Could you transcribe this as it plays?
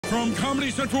From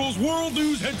Comedy Central's World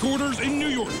News headquarters in New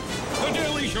York, The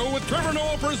Daily Show with Trevor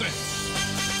Noah presents.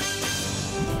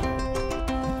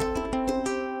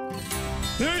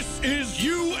 This is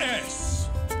U.S.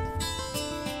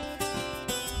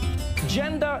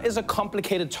 Gender is a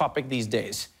complicated topic these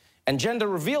days, and gender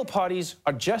reveal parties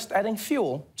are just adding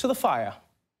fuel to the fire.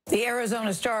 The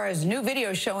Arizona Star has new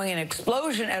video showing an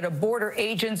explosion at a border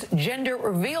agent's gender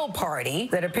reveal party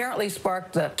that apparently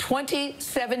sparked the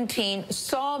 2017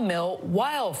 Sawmill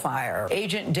wildfire.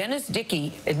 Agent Dennis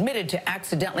Dickey admitted to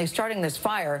accidentally starting this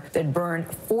fire that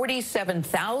burned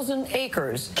 47,000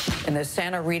 acres in the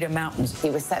Santa Rita Mountains.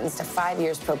 He was sentenced to 5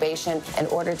 years probation and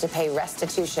ordered to pay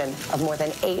restitution of more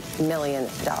than $8 million.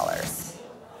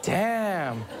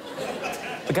 Damn.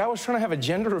 The guy was trying to have a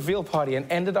gender reveal party and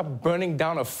ended up burning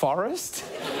down a forest?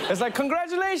 It's like,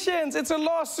 congratulations, it's a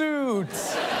lawsuit.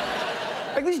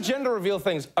 Like, these gender reveal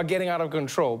things are getting out of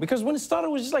control because when it started,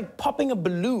 it was just like popping a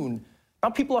balloon. Now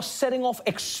people are setting off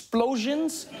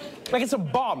explosions like it's a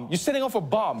bomb. You're setting off a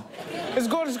bomb. It's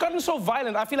gotten so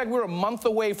violent, I feel like we're a month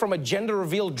away from a gender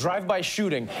reveal drive-by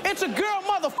shooting. It's a girl,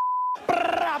 motherfucker!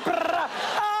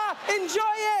 Ah, enjoy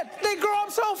it! They grow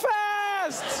up so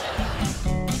fast!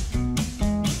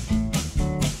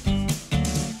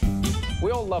 We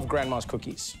all love grandma's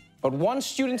cookies, but one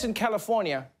student in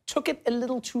California took it a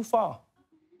little too far.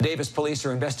 Davis police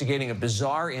are investigating a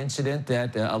bizarre incident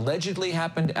that allegedly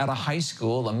happened at a high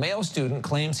school. A male student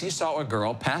claims he saw a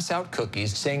girl pass out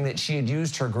cookies, saying that she had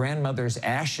used her grandmother's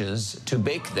ashes to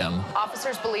bake them.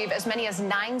 Officers believe as many as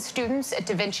 9 students at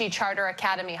Da Vinci Charter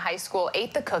Academy High School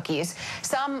ate the cookies,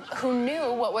 some who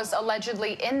knew what was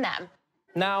allegedly in them.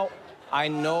 Now, I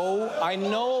know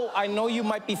you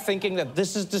might be thinking that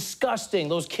this is disgusting.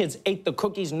 Those kids ate the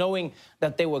cookies knowing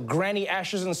that there were granny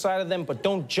ashes inside of them, but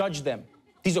don't judge them.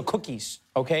 These are cookies,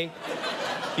 okay?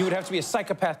 You would have to be a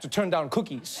psychopath to turn down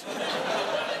cookies.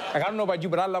 Like, I don't know about you,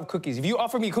 but I love cookies. If you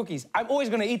offer me cookies, I'm always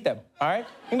gonna eat them, all right?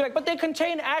 You'd be like, but they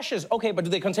contain ashes. Okay, but do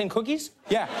they contain cookies?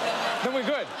 Yeah, then we're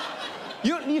good.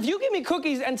 If you give me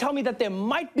cookies and tell me that there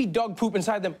might be dog poop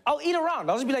inside them, I'll eat around.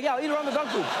 I'll just be like, yeah, I'll eat around the dog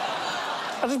poop.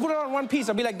 I'll just put it on one piece.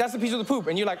 I'll be like, that's a piece of the poop.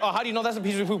 And you're like, oh, how do you know that's a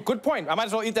piece of the poop? Good point. I might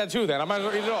as well eat that too, then. I might as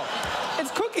well eat it all.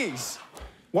 It's cookies.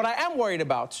 What I am worried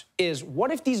about is, what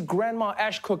if these grandma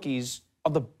ash cookies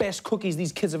are the best cookies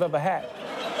these kids have ever had?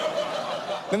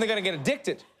 Then they're gonna get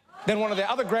addicted. Then one of their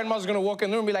other grandmas is gonna walk in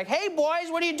the room and be like, hey,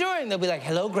 boys, what are you doing? They'll be like,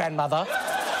 hello, grandmother.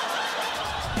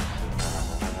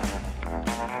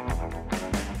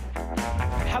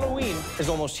 Halloween is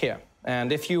almost here.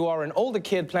 And if you are an older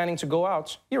kid planning to go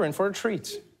out, you're in for a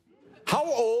treat. How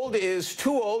old is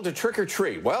too old to trick or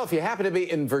treat? Well, if you happen to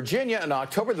be in Virginia on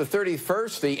October the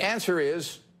 31st, the answer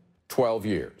is 12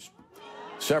 years.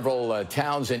 Several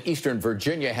towns in eastern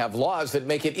Virginia have laws that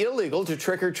make it illegal to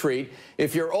trick or treat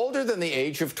if you're older than the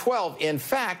age of 12. In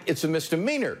fact, it's a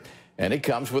misdemeanor, and it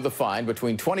comes with a fine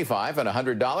between $25 and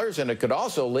 $100, and it could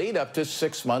also lead up to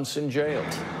 6 months in jail.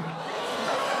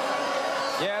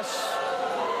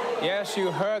 Yes, you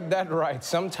heard that right.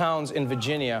 Some towns in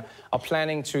Virginia are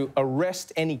planning to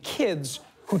arrest any kids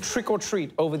who trick or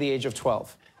treat over the age of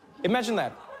 12. Imagine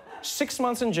that. 6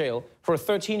 months in jail for a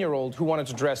 13-year-old who wanted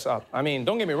to dress up. I mean,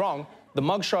 don't get me wrong, the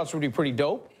mugshots would be pretty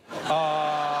dope.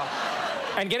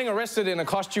 And getting arrested in a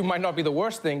costume might not be the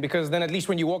worst thing, because then at least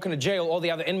when you walk into jail, all the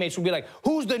other inmates will be like,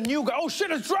 who's the new guy? Oh shit,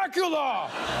 it's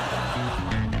Dracula!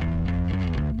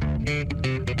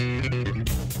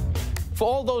 For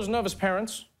all those nervous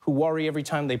parents who worry every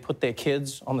time they put their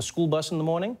kids on the school bus in the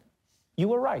morning, you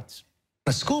were right.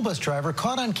 A school bus driver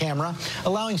caught on camera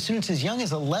allowing students as young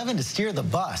as 11 to steer the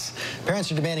bus.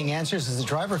 Parents are demanding answers as the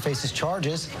driver faces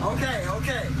charges. Okay.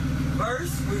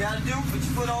 First, we gotta do, put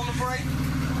your foot on the brake.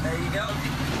 There you go.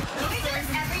 Do we do this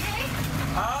every day?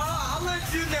 I'll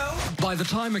let you know. By the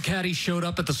time a caddy showed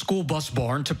up at the school bus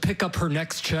barn to pick up her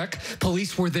next check,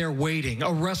 police were there waiting,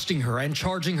 arresting her and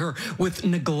charging her with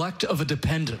neglect of a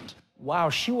dependent. Wow,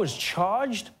 she was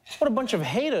charged? What a bunch of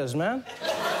haters, man.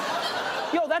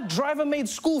 Yo, that driver made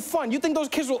school fun. You think those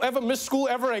kids will ever miss school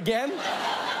ever again?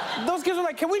 Those kids are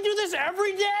like, can we do this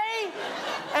every day?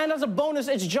 And as a bonus,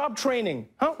 it's job training.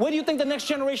 Huh? Where do you think the next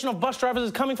generation of bus drivers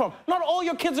is coming from? Not all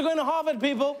your kids are going to Harvard,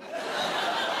 people.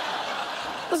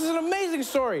 This is an amazing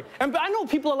story. And I know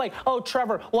people are like, oh,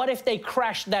 Trevor, what if they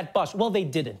crashed that bus? Well, they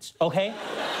didn't, okay?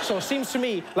 So it seems to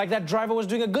me like that driver was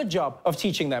doing a good job of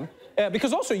teaching them.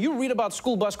 Because also, you read about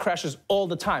school bus crashes all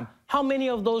the time. How many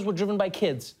of those were driven by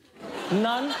kids?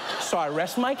 None, so I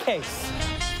rest my case.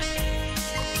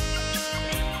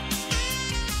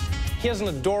 Here's an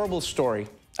adorable story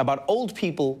about old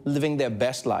people living their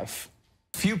best life.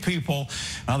 few people,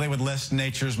 they would list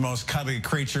nature's most cuddly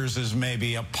creatures as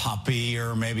maybe a puppy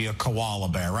or maybe a koala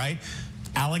bear, right?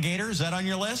 Alligator, is that on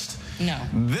your list? No.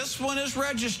 This one is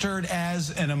registered as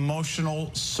an emotional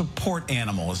support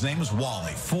animal. His name is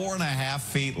Wally, 4.5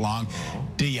 feet long.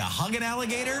 Do you hug an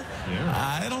alligator?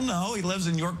 Yeah. I don't know. He lives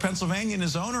in York, Pennsylvania, and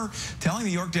his owner telling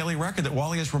the York Daily Record that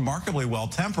Wally is remarkably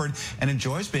well-tempered and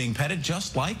enjoys being petted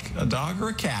just like a dog or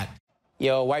a cat.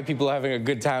 Yo, white people are having a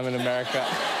good time in America.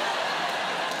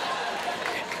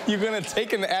 You're gonna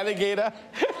take an alligator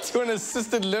to an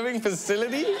assisted living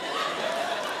facility?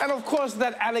 And of course,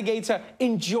 that alligator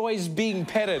enjoys being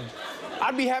petted.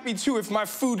 I'd be happy too if my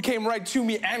food came right to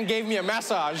me and gave me a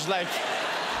massage. Like,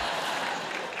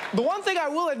 the one thing I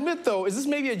will admit though is this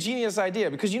may be a genius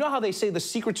idea, because you know how they say the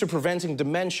secret to preventing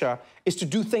dementia is to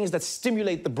do things that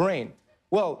stimulate the brain.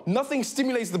 Well, nothing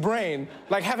stimulates the brain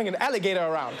like having an alligator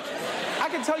around. I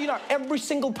can tell you now, every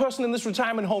single person in this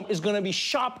retirement home is gonna be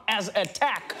sharp as a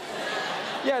tack.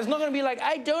 Yeah, it's not gonna be like,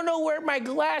 I don't know where my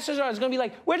glasses are. It's gonna be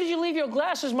like, where did you leave your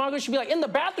glasses, Margaret? She'd be like, in the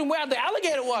bathroom where the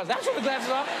alligator was. That's where the glasses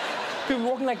are. People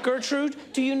walking like, Gertrude,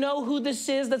 do you know who this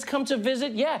is that's come to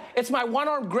visit? Yeah, it's my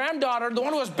one-armed granddaughter, the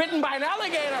one who was bitten by an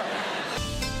alligator.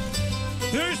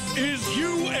 This is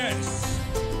U.S.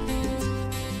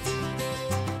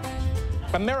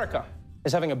 America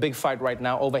is having a big fight right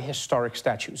now over historic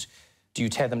statues. Do you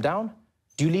tear them down?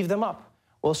 Do you leave them up?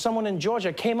 Well, someone in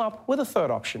Georgia came up with a third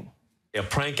option. A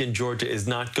prank in Georgia is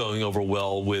not going over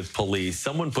well with police.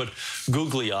 Someone put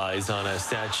googly eyes on a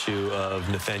statue of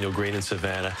Nathaniel Greene in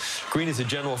Savannah. Greene is a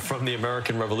general from the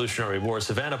American Revolutionary War.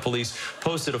 Savannah police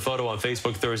posted a photo on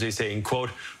Facebook Thursday saying, quote,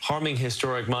 harming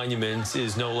historic monuments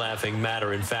is no laughing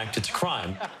matter. In fact, it's a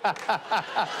crime.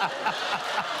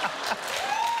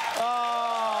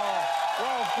 Oh,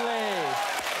 well played.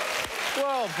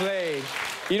 Well played.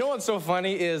 You know what's so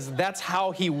funny is that's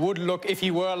how he would look if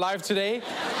he were alive today.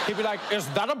 He'd be like, is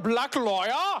that a black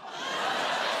lawyer?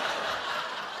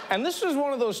 And this is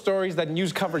one of those stories that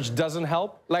news coverage doesn't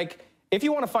help. Like, if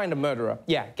you want to find a murderer,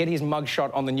 yeah, get his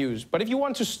mugshot on the news. But if you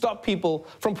want to stop people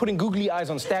from putting googly eyes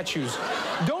on statues,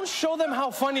 don't show them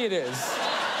how funny it is.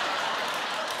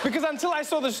 Because until I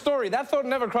saw this story, that thought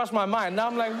never crossed my mind. Now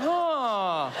I'm like,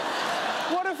 huh,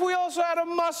 what if we also had a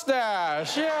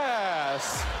mustache?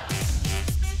 Yes.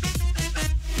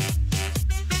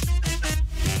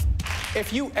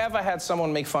 If you ever had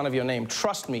someone make fun of your name,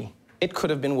 trust me, it could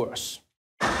have been worse.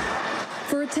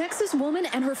 For a Texas woman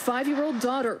and her 5-year-old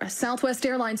daughter, a Southwest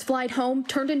Airlines flight home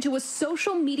turned into a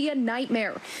social media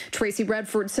nightmare. Tracy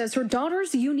Redford says her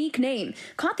daughter's unique name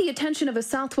caught the attention of a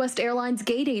Southwest Airlines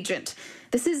gate agent.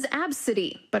 This is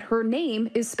Absidy, but her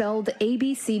name is spelled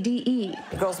A-B-C-D-E.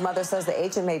 The girl's mother says the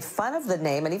agent made fun of the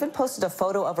name and even posted a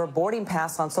photo of her boarding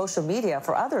pass on social media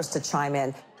for others to chime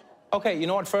in. Okay, you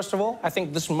know what? First of all, I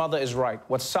think this mother is right.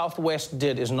 What Southwest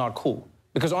did is not cool.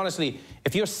 Because honestly,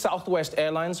 if you're Southwest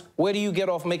Airlines, where do you get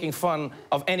off making fun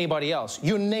of anybody else?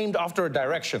 You're named after a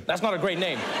direction. That's not a great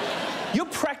name. You're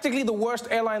practically the worst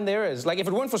airline there is. Like, if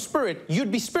it weren't for Spirit, you'd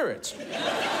be Spirit.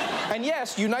 And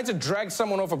yes, United dragged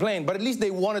someone off a plane, but at least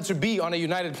they wanted to be on a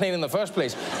United plane in the first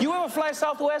place. You ever fly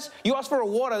Southwest? You ask for a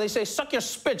water, they say, suck your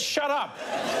spit, shut up.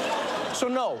 So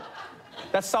no.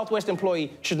 That Southwest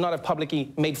employee should not have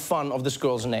publicly made fun of this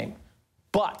girl's name.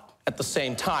 But at the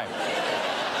same time,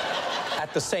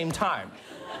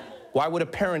 why would a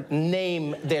parent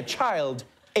name their child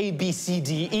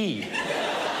A-B-C-D-E?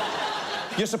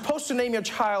 You're supposed to name your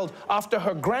child after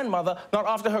her grandmother, not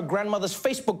after her grandmother's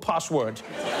Facebook password.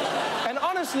 And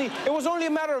honestly, it was only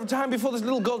a matter of time before this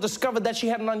little girl discovered that she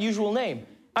had an unusual name.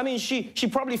 I mean, she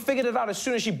probably figured it out as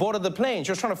soon as she boarded the plane.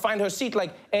 She was trying to find her seat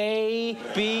like A,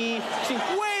 B, C.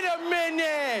 Wait a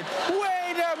minute!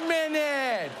 Wait a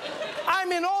minute! I'm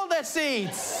in all the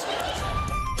seats!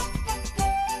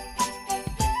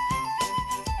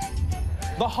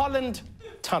 The Holland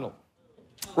Tunnel,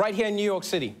 right here in New York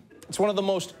City. It's one of the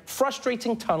most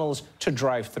frustrating tunnels to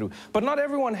drive through. But not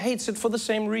everyone hates it for the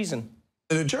same reason.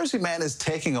 The New Jersey man is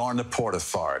taking on the Port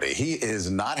Authority. He is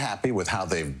not happy with how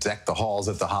they've decked the halls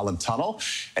at the Holland Tunnel,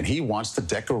 and he wants the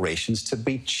decorations to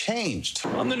be changed.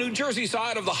 On the New Jersey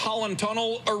side of the Holland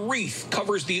Tunnel, a wreath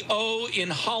covers the O in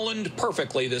Holland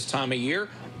perfectly this time of year,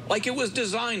 like it was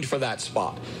designed for that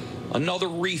spot. Another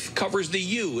wreath covers the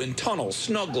U in Tunnel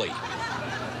snugly.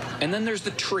 And then there's the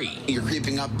tree. You're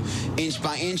creeping up inch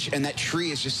by inch, and that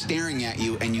tree is just staring at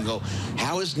you, and you go,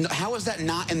 how is that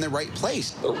not in the right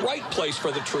place? The right place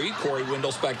for the tree, Corey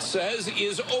Windelspecht says,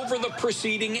 is over the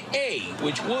preceding A,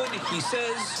 which would, he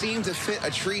says, seem to fit a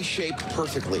tree shape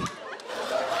perfectly.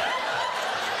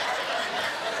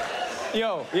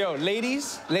 Yo,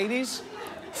 ladies,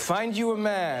 find you a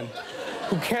man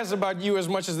who cares about you as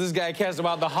much as this guy cares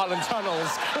about the Holland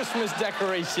Tunnel's Christmas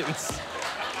decorations.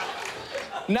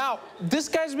 Now, this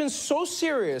guy's been so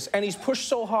serious and he's pushed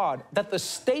so hard that the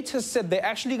state has said they're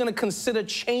actually going to consider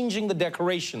changing the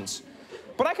decorations.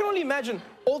 But I can only imagine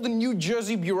all the New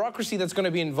Jersey bureaucracy that's going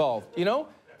to be involved, you know?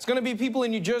 It's going to be people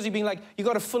in New Jersey being like, you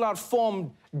got to fill out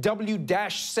form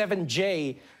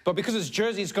W-7J, but because it's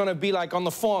Jersey, it's going to be like on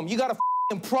the form, you got a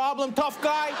f***ing problem, tough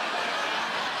guy?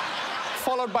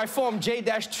 Followed by form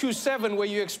J-27, where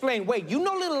you explain, wait, you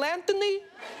know little Anthony?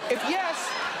 If yes,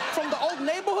 from the old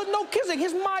neighborhood? No kidding,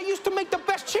 his ma used to make the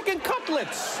best chicken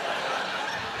cutlets.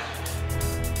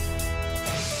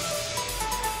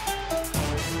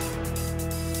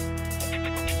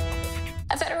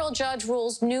 A federal judge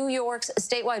rules New York's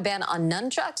statewide ban on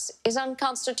nunchucks is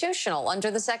unconstitutional under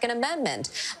the Second Amendment.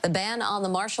 The ban on the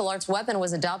martial arts weapon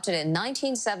was adopted in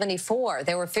 1974.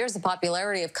 There were fears the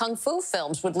popularity of kung fu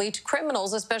films would lead to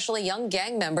criminals, especially young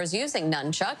gang members, using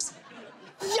nunchucks.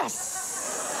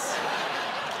 Yes!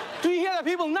 Do you hear that,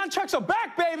 people? Nunchucks are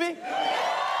back, baby!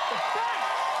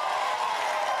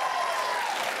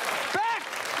 Back!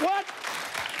 What?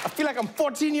 I feel like I'm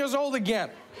 14 years old again.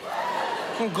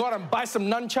 I'm gonna go out and buy some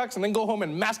nunchucks and then go home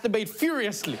and masturbate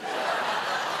furiously.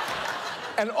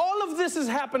 And all of this is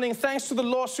happening thanks to the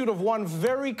lawsuit of one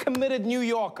very committed New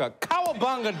Yorker.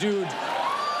 Cowabunga, dude.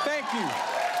 Thank you.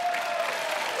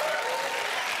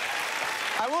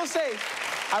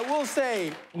 I will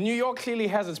say, New York clearly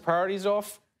has its priorities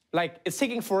off. Like, it's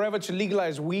taking forever to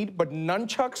legalize weed, but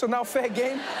nunchucks are now fair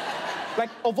game. Like,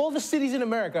 of all the cities in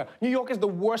America, New York is the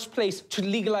worst place to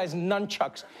legalize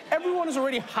nunchucks. Everyone is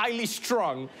already highly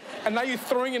strung, and now you're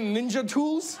throwing in ninja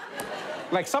tools?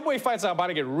 Like, subway fights are about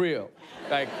to get real.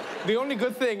 Like, the only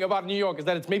good thing about New York is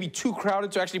that it's maybe too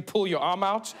crowded to actually pull your arm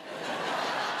out.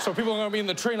 So people are gonna be in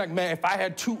the train like, man, if I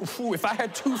had 2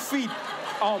 feet,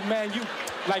 oh man,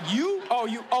 and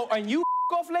you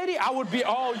off, lady, I would be,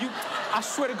 I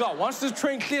swear to God, once this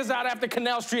train clears out after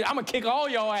Canal Street, I'm gonna kick all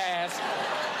your ass.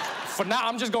 For now,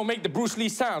 I'm just gonna make the Bruce Lee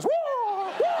sounds.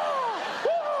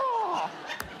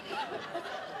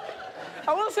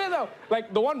 I will say though,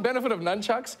 like, the one benefit of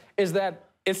nunchucks is that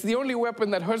it's the only weapon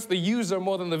that hurts the user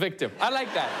more than the victim. I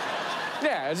like that.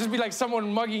 Yeah, it'd just be like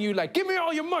someone mugging you, like, give me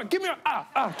all your mug, give me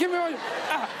all, give me all your,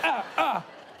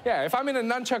 Yeah, if I'm in a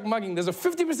nunchuck mugging, there's a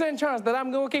 50% chance that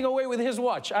I'm walking away with his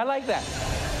watch. I like that.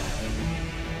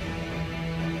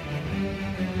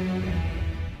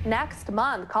 Next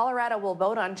month, Colorado will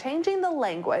vote on changing the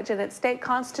language in its state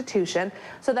constitution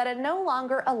so that it no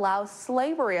longer allows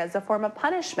slavery as a form of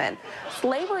punishment.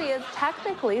 Slavery is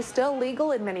technically still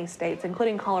legal in many states,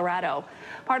 including Colorado.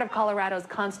 Part of Colorado's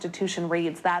constitution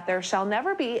reads that there shall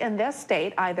never be in this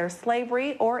state either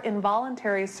slavery or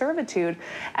involuntary servitude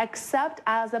except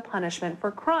as a punishment for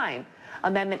crime.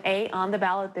 Amendment 8 on the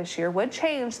ballot this year would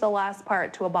change the last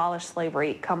part to abolish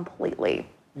slavery completely.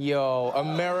 Yo,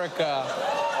 America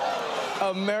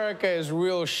is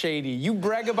real shady. You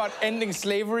brag about ending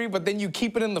slavery, but then you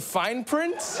keep it in the fine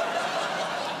print?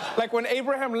 Like when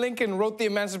Abraham Lincoln wrote the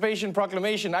Emancipation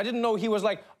Proclamation, I didn't know he was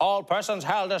like, all persons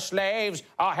held as slaves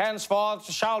are henceforth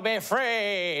shall be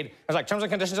freed. I was like, terms and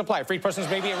conditions apply. Freed persons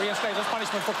may be reinstated as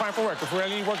punishment for crime for work. If we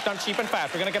really need work done cheap and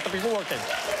fast, we're gonna get the people working.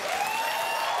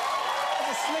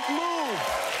 That's a slick move.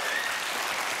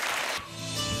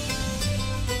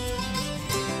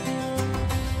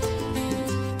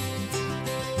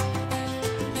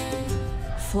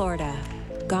 Florida,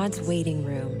 God's waiting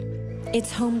room.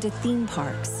 It's home to theme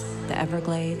parks, the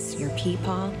Everglades, your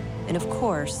Peepaw, and of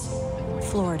course,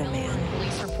 Florida Man.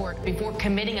 Police report before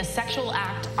committing a sexual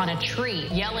act on a tree,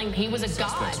 yelling he was a god.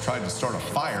 Suspects tried to start a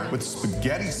fire with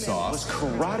spaghetti sauce. Was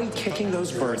karate kicking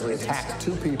those birds. They attacked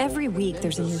 2 people. Every week,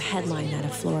 there's a new headline out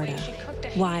of Florida.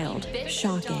 Wild,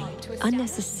 shocking,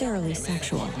 unnecessarily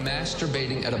sexual.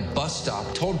 Masturbating at a bus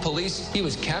stop, told police he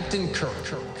was Captain Kirk.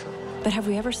 But have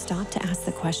we ever stopped to ask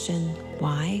the question,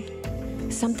 why?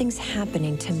 Something's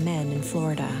happening to men in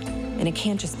Florida, and it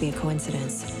can't just be a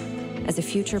coincidence. As a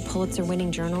future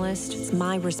Pulitzer-winning journalist, it's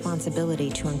my responsibility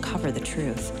to uncover the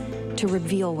truth, to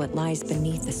reveal what lies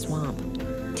beneath the swamp,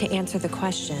 to answer the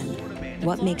question,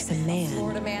 what makes a man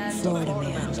Florida man? Florida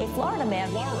man? A Florida man.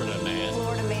 Florida man.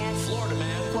 Florida man. Florida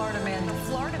man. Florida man.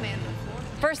 Florida man.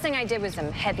 First thing I did was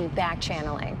some heavy back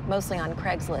channeling, mostly on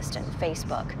Craigslist and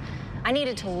Facebook. I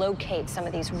needed to locate some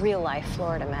of these real-life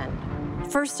Florida men.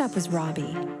 First up was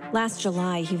Robbie. Last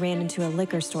July, he ran into a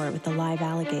liquor store with a live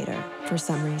alligator for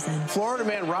some reason. Florida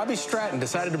man Robbie Stratton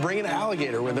decided to bring an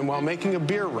alligator with him while making a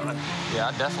beer run. Yeah,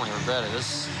 I definitely regret it.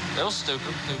 It was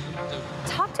stupid.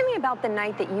 Talk to me about the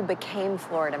night that you became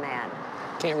Florida man.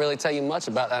 Can't really tell you much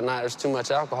about that night. There's too much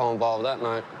alcohol involved that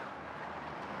night.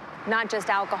 Not just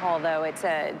alcohol, though.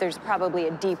 There's probably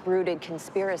a deep-rooted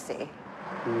conspiracy.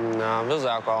 No, it was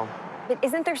alcohol. But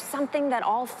isn't there something that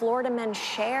all Florida men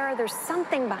share? There's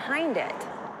something behind it.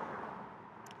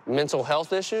 Mental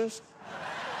health issues?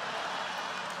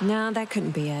 No, that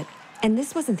couldn't be it. And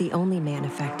this wasn't the only man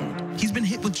affected. He's been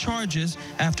hit with charges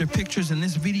after pictures in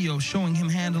this video showing him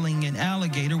handling an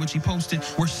alligator, which he posted,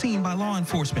 were seen by law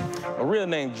enforcement. My real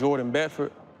name Jordan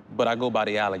Bedford, but I go by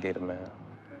the Alligator Man.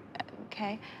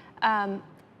 Okay.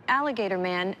 Alligator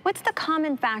Man, what's the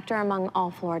common factor among all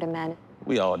Florida men?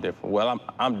 We all different. Well,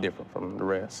 I'm different from the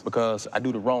rest because I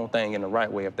do the wrong thing in the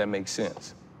right way, if that makes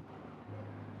sense.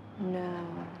 No.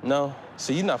 No?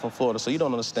 See, you're not from Florida, so you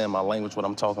don't understand my language, what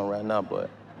I'm talking right now, but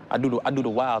I do the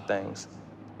wild things.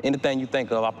 Anything you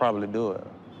think of, I probably do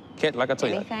it. Like I tell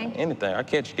you, anything. I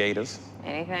catch gators.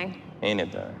 Anything?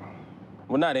 Anything.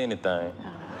 Well, not anything,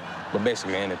 but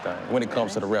basically anything when it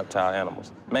comes to the reptile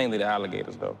animals. Mainly the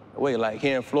alligators, though. Well, like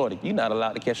here in Florida, you're not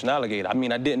allowed to catch an alligator. I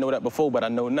mean, I didn't know that before, but I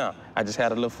know now. I just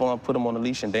had a little fun, put them on a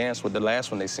leash and dance with the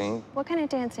last one they seen. What kind of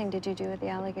dancing did you do with the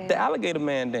alligator? The Alligator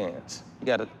Man dance. You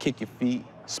gotta kick your feet,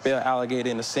 spell alligator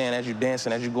in the sand as you're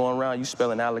dancing, as you're going around, you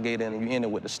spell an alligator and you end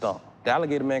it with the stomp. The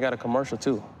Alligator Man got a commercial,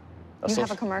 too. You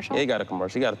have a commercial? Yeah, he got a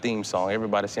commercial. He got a theme song.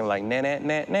 Everybody sing like, na na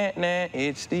na na na,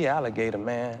 it's the Alligator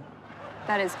Man.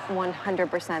 That is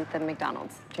 100% the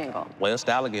McDonald's jingle. Well, it's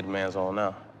the Alligator Man's on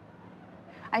now.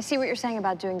 I see what you're saying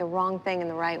about doing the wrong thing in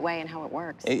the right way and how it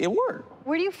works. It worked.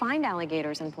 Where do you find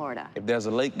alligators in Florida? If there's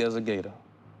a lake, there's a gator.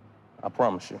 I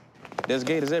promise you. There's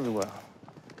gators everywhere.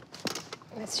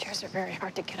 These chairs are very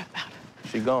hard to get up out of.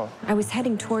 She gone. I was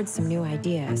heading towards some new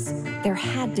ideas. There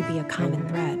had to be a common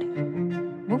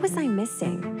thread. What was I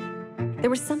missing? There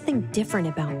was something different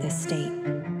about this state.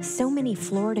 So many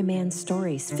Florida man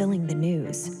stories filling the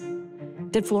news.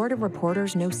 Did Florida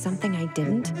reporters know something I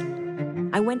didn't?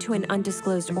 I went to an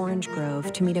undisclosed orange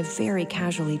grove to meet a very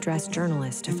casually dressed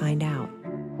journalist to find out.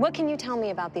 What can you tell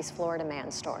me about these Florida man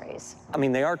stories? I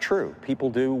mean, they are true. People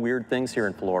do weird things here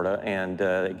in Florida, and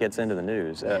it gets into the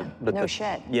news. No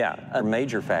shit. Yeah, a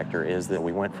major factor is that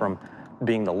we went from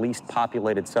being the least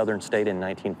populated southern state in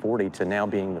 1940 to now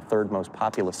being the third most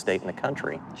populous state in the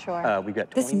country. Sure. We've got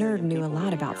This nerd knew a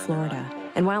lot about Florida,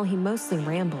 and while he mostly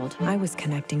rambled, I was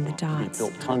connecting the dots. We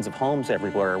built tons of homes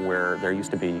everywhere where there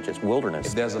used to be just wilderness.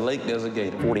 If there's a lake, there's a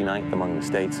gator. 49th among the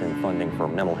states in funding for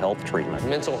mental health treatment.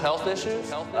 Mental health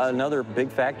issues? Another big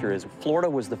factor is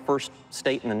Florida was the first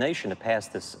state in the nation to pass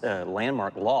this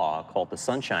landmark law called the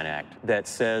Sunshine Act that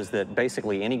says that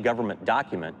basically any government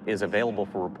document is available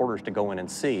for reporters to go in and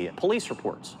see. Police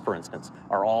reports, for instance,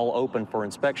 are all open for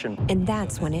inspection. And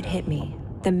that's when it hit me,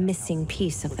 the missing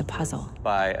piece of the puzzle.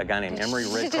 By a guy named Emery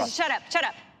Red Cross. Shut up, shut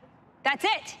up. That's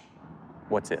it.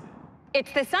 What's it? It's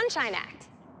the Sunshine Act.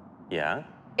 Yeah?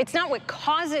 It's not what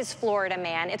causes Florida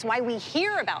man, it's why we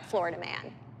hear about Florida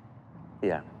man.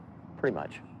 Yeah, pretty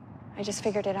much. I just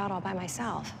figured it out all by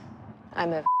myself.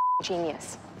 I'm a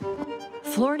genius.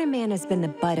 Florida man has been the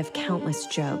butt of countless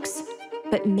jokes.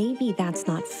 But maybe that's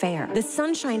not fair. The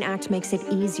Sunshine Act makes it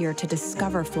easier to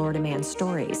discover Florida man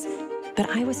stories. But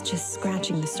I was just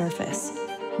scratching the surface.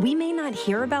 We may not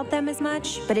hear about them as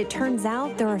much, but it turns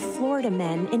out there are Florida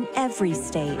men in every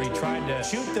state. He tried to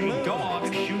shoot the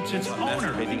dog shoots its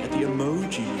owner. The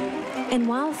emoji. And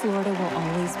while Florida will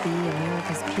always be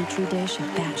America's petri dish of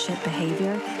batshit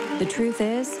behavior, the truth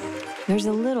is, there's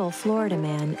a little Florida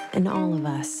man in all of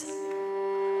us.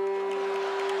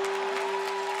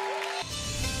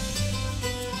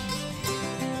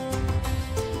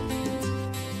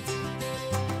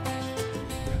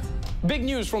 Big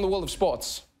news from the world of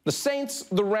sports. The Saints,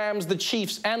 the Rams, the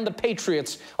Chiefs, and the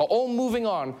Patriots are all moving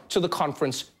on to the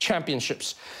conference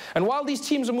championships. And while these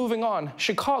teams are moving on,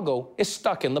 Chicago is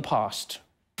stuck in the past.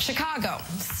 Chicago,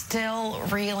 still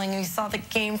reeling. We saw the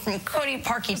game from Cody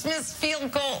Parkey's missed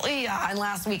field goal in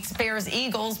last week's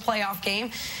Bears-Eagles playoff game.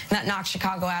 And that knocked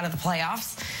Chicago out of the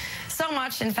playoffs. So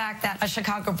much, in fact, that a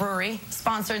Chicago brewery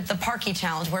sponsored the Parkey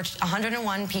Challenge, where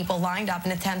 101 people lined up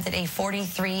and attempted a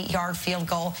 43-yard field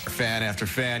goal. Fan after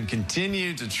fan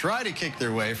continued to try to kick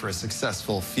their way for a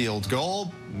successful field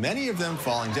goal, many of them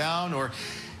falling down or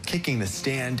kicking the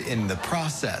stand in the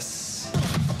process.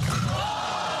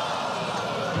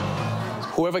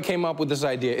 Whoever came up with this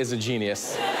idea is a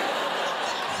genius.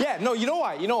 Yeah, no, you know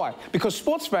why? You know why? Because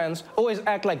sports fans always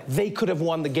act like they could have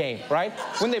won the game, right?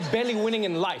 When they're barely winning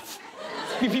in life.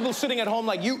 People sitting at home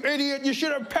like, you idiot, you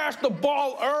should have passed the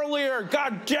ball earlier.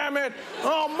 God damn it.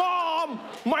 Oh, Mom,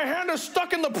 my hand is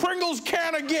stuck in the Pringles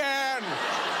can again.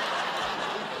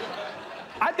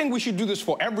 I think we should do this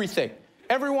for everything.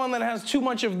 Everyone that has too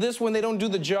much of this when they don't do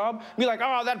the job, be like,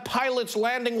 oh, that pilot's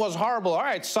landing was horrible. All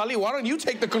right, Sully, why don't you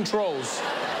take the controls?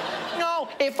 No,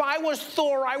 if I was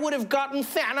Thor, I would have gotten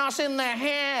Thanos in the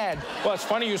head. Well, it's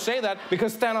funny you say that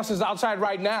because Thanos is outside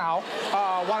right now.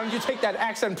 Why don't you take that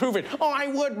axe and prove it? Oh, I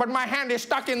would, but my hand is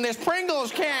stuck in this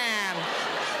Pringles can.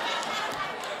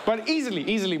 But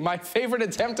easily, my favorite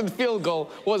attempted field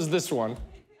goal was this one.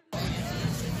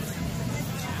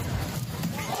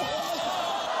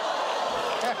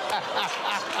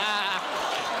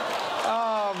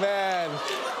 Oh, man.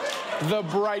 The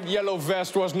bright yellow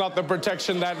vest was not the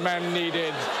protection that man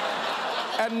needed.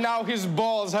 And now his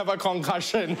balls have a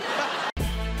concussion.